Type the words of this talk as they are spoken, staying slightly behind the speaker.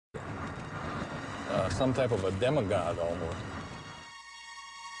some type of a demigod almost.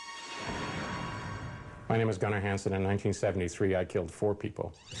 My name is Gunnar Hansen. In 1973, I killed 4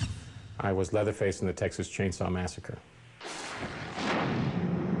 people. I was Leatherface in the Texas Chainsaw Massacre.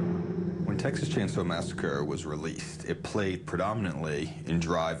 When Texas Chainsaw Massacre was released, it played predominantly in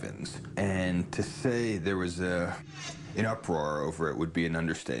drive-ins. And to say there was an uproar over it would be an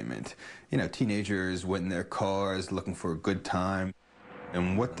understatement. You know, teenagers went in their cars looking for a good time.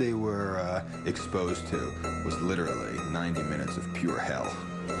 And what they were exposed to was literally 90 minutes of pure hell.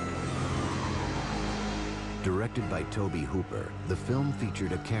 Directed by Tobe Hooper, the film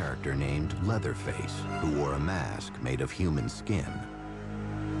featured a character named Leatherface, who wore a mask made of human skin.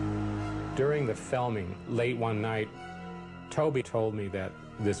 During the filming, late one night, Tobe told me that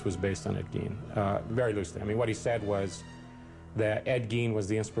this was based on Ed Gein, very loosely. I mean, what he said was that Ed Gein was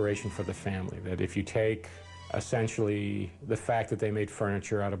the inspiration for the family, that if you take essentially the fact that they made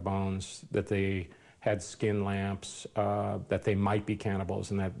furniture out of bones, that they had skin lamps, that they might be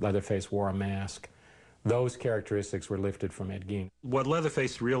cannibals, and that Leatherface wore a mask, those characteristics were lifted from Ed Gein. What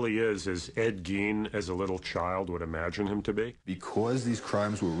Leatherface really is Ed Gein as a little child would imagine him to be. Because these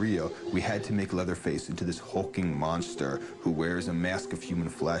crimes were real, we had to make Leatherface into this hulking monster who wears a mask of human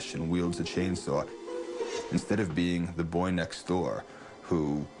flesh and wields a chainsaw, instead of being the boy next door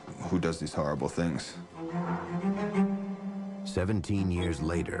who does these horrible things. 17 years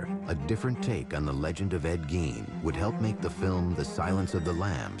later, a different take on the legend of Ed Gein would help make the film The Silence of the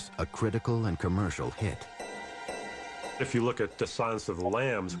Lambs a critical and commercial hit. If you look at The Silence of the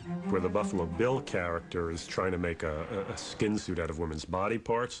Lambs, where the Buffalo Bill character is trying to make a skin suit out of women's body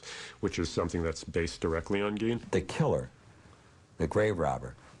parts, which is something that's based directly on Gein. The killer, the grave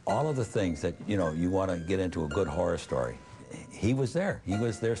robber, all of the things that, you know, you want to get into a good horror story, he was there. He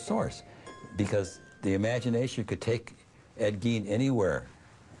was their source. Because the imagination could take Ed Gein anywhere,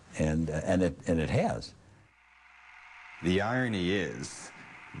 and it has. The irony is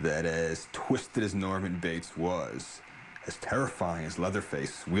that as twisted as Norman Bates was, as terrifying as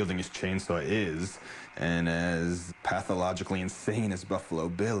Leatherface wielding his chainsaw is, and as pathologically insane as Buffalo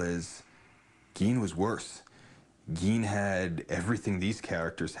Bill is, Gein was worse. Gein had everything these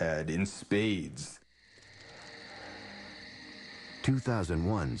characters had in spades.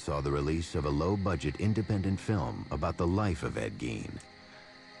 2001 saw the release of a low-budget independent film about the life of Ed Gein.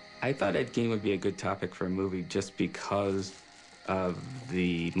 I thought Ed Gein would be a good topic for a movie just because of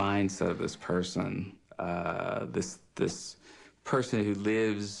the mindset of this person. This person who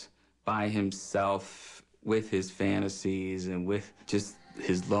lives by himself with his fantasies and with just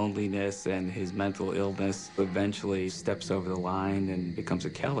his loneliness and his mental illness, eventually steps over the line and becomes a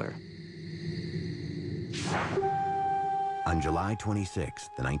killer. On July 26,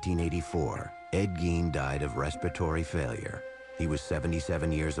 1984, Ed Gein died of respiratory failure. He was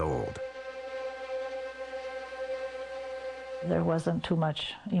 77 years old. There wasn't too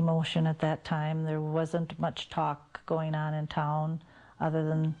much emotion at that time. There wasn't much talk going on in town other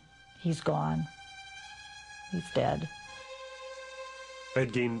than he's gone. He's dead.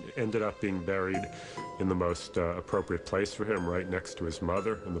 Ed Gein ended up being buried in the most appropriate place for him, right next to his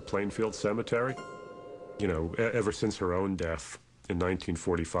mother in the Plainfield Cemetery. You know, ever since her own death in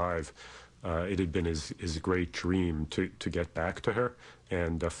 1945, it had been his great dream to get back to her,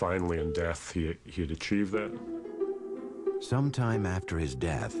 and finally in death he had achieved that. Sometime after his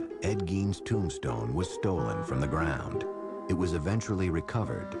death, Ed Gein's tombstone was stolen from the ground. It was eventually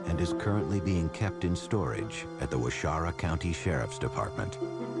recovered and is currently being kept in storage at the Waushara County Sheriff's Department.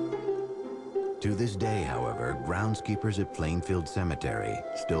 To this day, however, groundskeepers at Plainfield Cemetery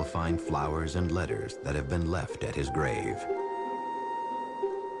still find flowers and letters that have been left at his grave.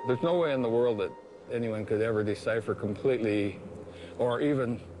 There's no way in the world that anyone could ever decipher completely or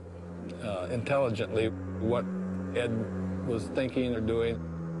even intelligently what Ed was thinking or doing.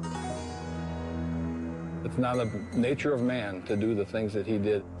 It's not the nature of man to do the things that he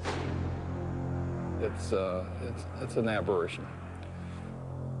did. It's an aberration.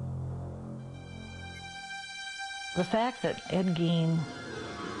 The fact that Ed Gein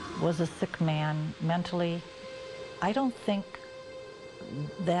was a sick man mentally, I don't think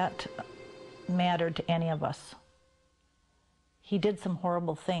that mattered to any of us. He did some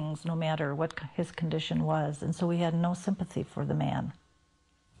horrible things no matter what his condition was, and so we had no sympathy for the man.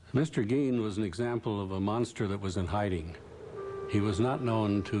 Mr. Gein was an example of a monster that was in hiding. He was not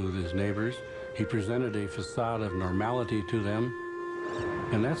known to his neighbors. He presented a facade of normality to them,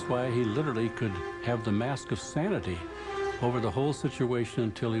 and that's why he literally could have the mask of sanity over the whole situation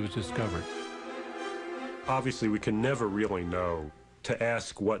until he was discovered. Obviously, we can never really know. To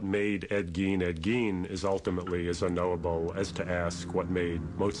ask what made Ed Gein is ultimately as unknowable as to ask what made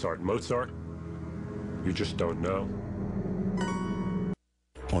Mozart Mozart. You just don't know.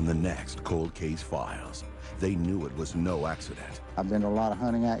 On the next Cold Case Files, they knew it was no accident. I've been to a lot of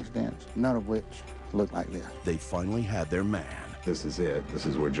hunting accidents, none of which look like this. They finally had their man. This is it. This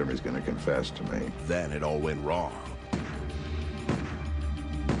is where Jimmy's going to confess to me. Then it all went wrong.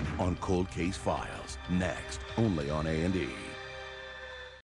 On Cold Case Files, next, only on A&E.